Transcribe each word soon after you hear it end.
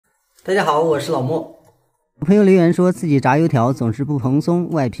大家好，我是老莫。有朋友留言说自己炸油条总是不蓬松，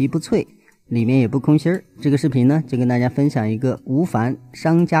外皮不脆，里面也不空心儿。这个视频呢，就跟大家分享一个无烦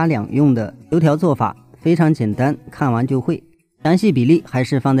商家两用的油条做法，非常简单，看完就会。详细比例还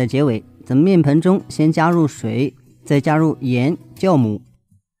是放在结尾。咱们面盆中先加入水，再加入盐、酵母，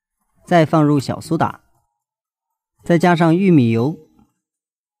再放入小苏打，再加上玉米油，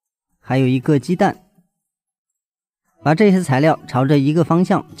还有一个鸡蛋。把这些材料朝着一个方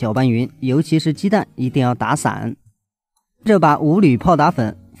向搅拌匀，尤其是鸡蛋一定要打散。接着把5缕泡打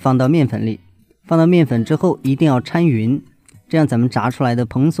粉放到面粉里，放到面粉之后一定要掺匀，这样咱们炸出来的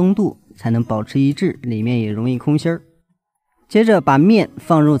蓬松度才能保持一致，里面也容易空心儿。接着把面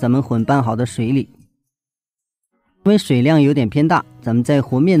放入咱们混拌好的水里，因为水量有点偏大，咱们在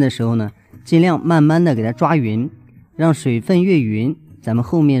和面的时候呢，尽量慢慢的给它抓匀，让水分越匀，咱们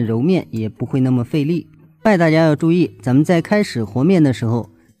后面揉面也不会那么费力。另外大家要注意，咱们在开始和面的时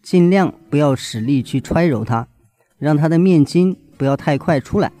候，尽量不要使力去揣揉它，让它的面筋不要太快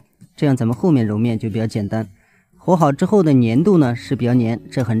出来，这样咱们后面揉面就比较简单。和好之后的粘度呢是比较粘，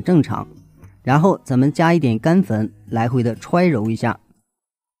这很正常。然后咱们加一点干粉，来回的揣揉一下，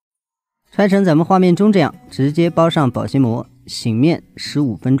揣成咱们画面中这样，直接包上保鲜膜，醒面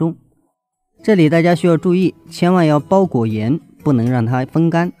15分钟。这里大家需要注意，千万要包裹严，不能让它风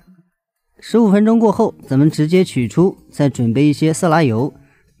干。15分钟过后，咱们直接取出，再准备一些色拉油，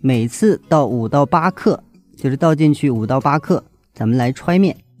每次倒5到8克，就是倒进去5到8克，咱们来揣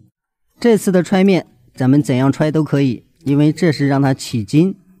面。这次的揣面咱们怎样揣都可以，因为这是让它起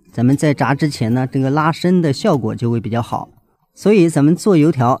筋，咱们在炸之前呢，这个拉伸的效果就会比较好。所以咱们做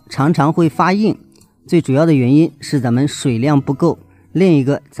油条常常会发硬，最主要的原因是咱们水量不够，另一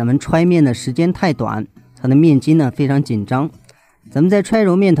个咱们揣面的时间太短，它的面筋呢非常紧张。咱们在揣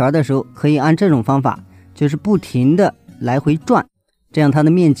揉面团的时候，可以按这种方法，就是不停的来回转，这样它的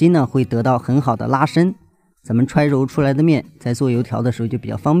面筋呢会得到很好的拉伸，咱们揣揉出来的面在做油条的时候就比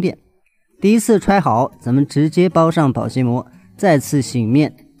较方便。第一次揣好，咱们直接包上保鲜膜，再次醒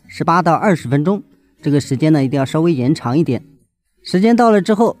面18到20分钟，这个时间呢一定要稍微延长一点。时间到了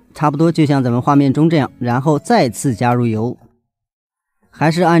之后，差不多就像咱们画面中这样，然后再次加入油，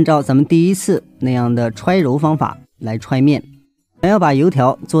还是按照咱们第一次那样的揣揉方法来揣面。想要把油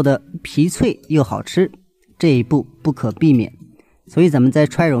条做的皮脆又好吃，这一步不可避免，所以咱们在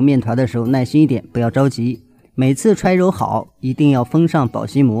揣揉面团的时候耐心一点，不要着急，每次揣揉好一定要封上保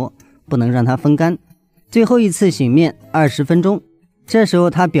鲜膜，不能让它风干。最后一次醒面20分钟，这时候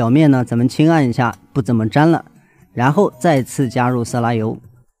它表面呢咱们轻按一下，不怎么粘了，然后再次加入色拉油。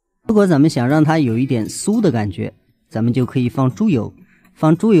如果咱们想让它有一点酥的感觉，咱们就可以放猪油，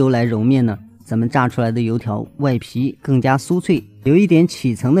放猪油来揉面呢，咱们炸出来的油条外皮更加酥脆，有一点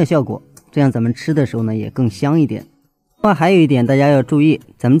起层的效果，这样咱们吃的时候呢也更香一点。另外还有一点大家要注意，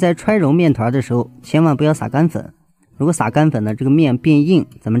咱们在揣揉面团的时候千万不要撒干粉，如果撒干粉呢，这个面变硬，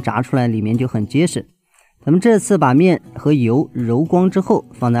咱们炸出来里面就很结实。咱们这次把面和油揉光之后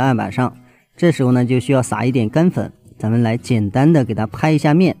放在案板上，这时候呢就需要撒一点干粉，咱们来简单的给它拍一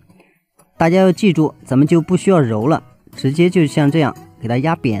下面。大家要记住，咱们就不需要揉了，直接就像这样给它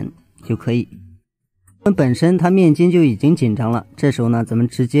压扁就可以。本身它面筋就已经紧张了，这时候呢咱们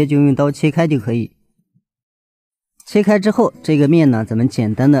直接就用刀切开就可以。切开之后，这个面呢咱们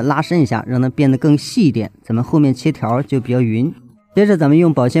简单的拉伸一下，让它变得更细一点，咱们后面切条就比较匀。接着咱们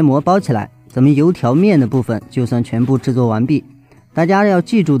用保鲜膜包起来，咱们油条面的部分就算全部制作完毕。大家要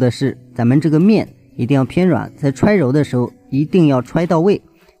记住的是，咱们这个面一定要偏软，在揣揉的时候一定要揣到位，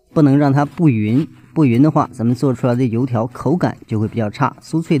不能让它不匀，不匀的话咱们做出来的油条口感就会比较差，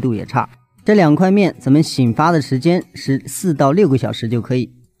酥脆度也差。这2块面咱们醒发的时间是4到6个小时就可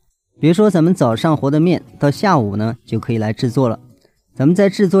以。比如说咱们早上和的面，到下午呢就可以来制作了。咱们在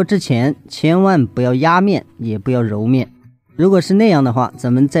制作之前千万不要压面，也不要揉面，如果是那样的话，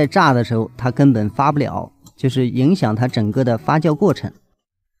咱们在炸的时候它根本发不了，就是影响它整个的发酵过程。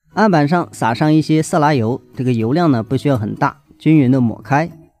案板上撒上一些色拉油，这个油量呢不需要很大，均匀的抹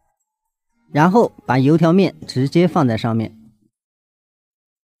开，然后把油条面直接放在上面，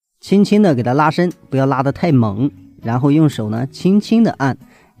轻轻的给它拉伸，不要拉得太猛，然后用手呢轻轻的按，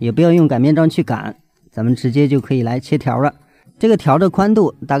也不要用擀面杖去擀，咱们直接就可以来切条了。这个条的宽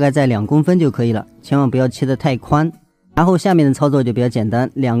度大概在2公分就可以了，千万不要切得太宽。然后下面的操作就比较简单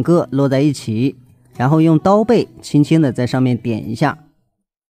，2个摞在一起，然后用刀背轻轻的在上面点一下，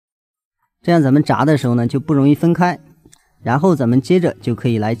这样咱们炸的时候呢就不容易分开。然后咱们接着就可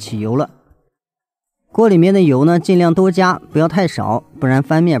以来起油了。锅里面的油呢尽量多加，不要太少，不然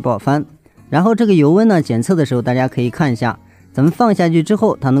翻面不好翻。然后这个油温呢检测的时候大家可以看一下，咱们放下去之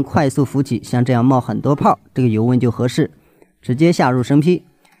后它能快速浮起，像这样冒很多泡，这个油温就合适。直接下入生坯，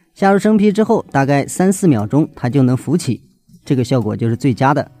下入生坯之后，大概3-4秒钟它就能浮起，这个效果就是最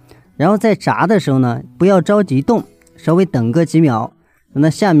佳的。然后在炸的时候呢，不要着急动，稍微等个几秒，等它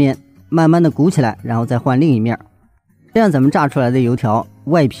下面慢慢的鼓起来，然后再换另一面。这样咱们炸出来的油条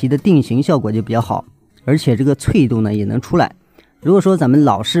外皮的定型效果就比较好，而且这个脆度呢也能出来。如果说咱们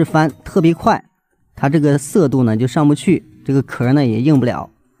老是翻特别快，它这个色度呢就上不去，这个壳呢也硬不了。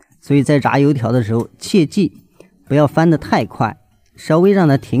所以在炸油条的时候切记不要翻得太快，稍微让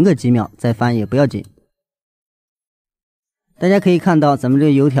它停个几秒再翻也不要紧。大家可以看到咱们这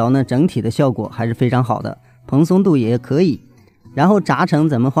个油条呢整体的效果还是非常好的，蓬松度也可以，然后炸成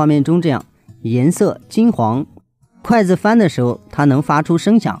咱们画面中这样颜色金黄，筷子翻的时候它能发出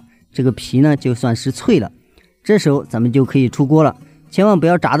声响，这个皮呢就算是脆了。这时候咱们就可以出锅了，千万不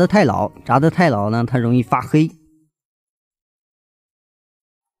要炸得太老，炸得太老呢它容易发黑。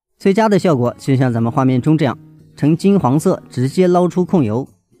最佳的效果就像咱们画面中这样呈金黄色，直接捞出控油。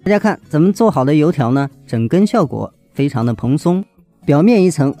大家看咱们做好的油条呢，整根效果非常的蓬松，表面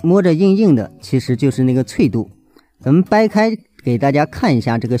一层摸着硬硬的，其实就是那个脆度。咱们掰开给大家看一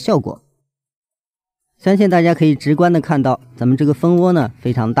下这个效果，相信大家可以直观的看到咱们这个蜂窝呢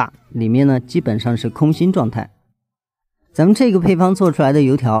非常大，里面呢基本上是空心状态。咱们这个配方做出来的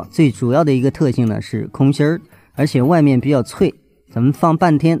油条最主要的一个特性呢是空心儿，而且外面比较脆，咱们放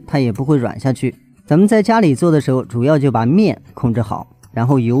半天它也不会软下去。咱们在家里做的时候，主要就把面控制好，然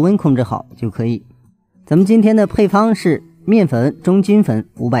后油温控制好就可以。咱们今天的配方是面粉中筋粉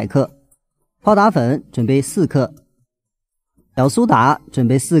500克，泡打粉准备4克，小苏打准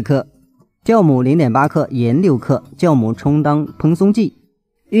备4克，酵母0.8克，盐6克，酵母充当蓬松剂，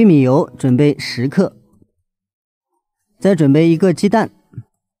玉米油准备10克，再准备1个鸡蛋，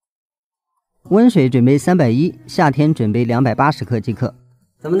温水准备310，夏天准备280克即可。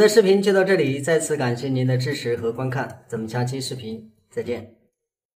咱们的视频就到这里，再次感谢您的支持和观看，咱们下期视频再见。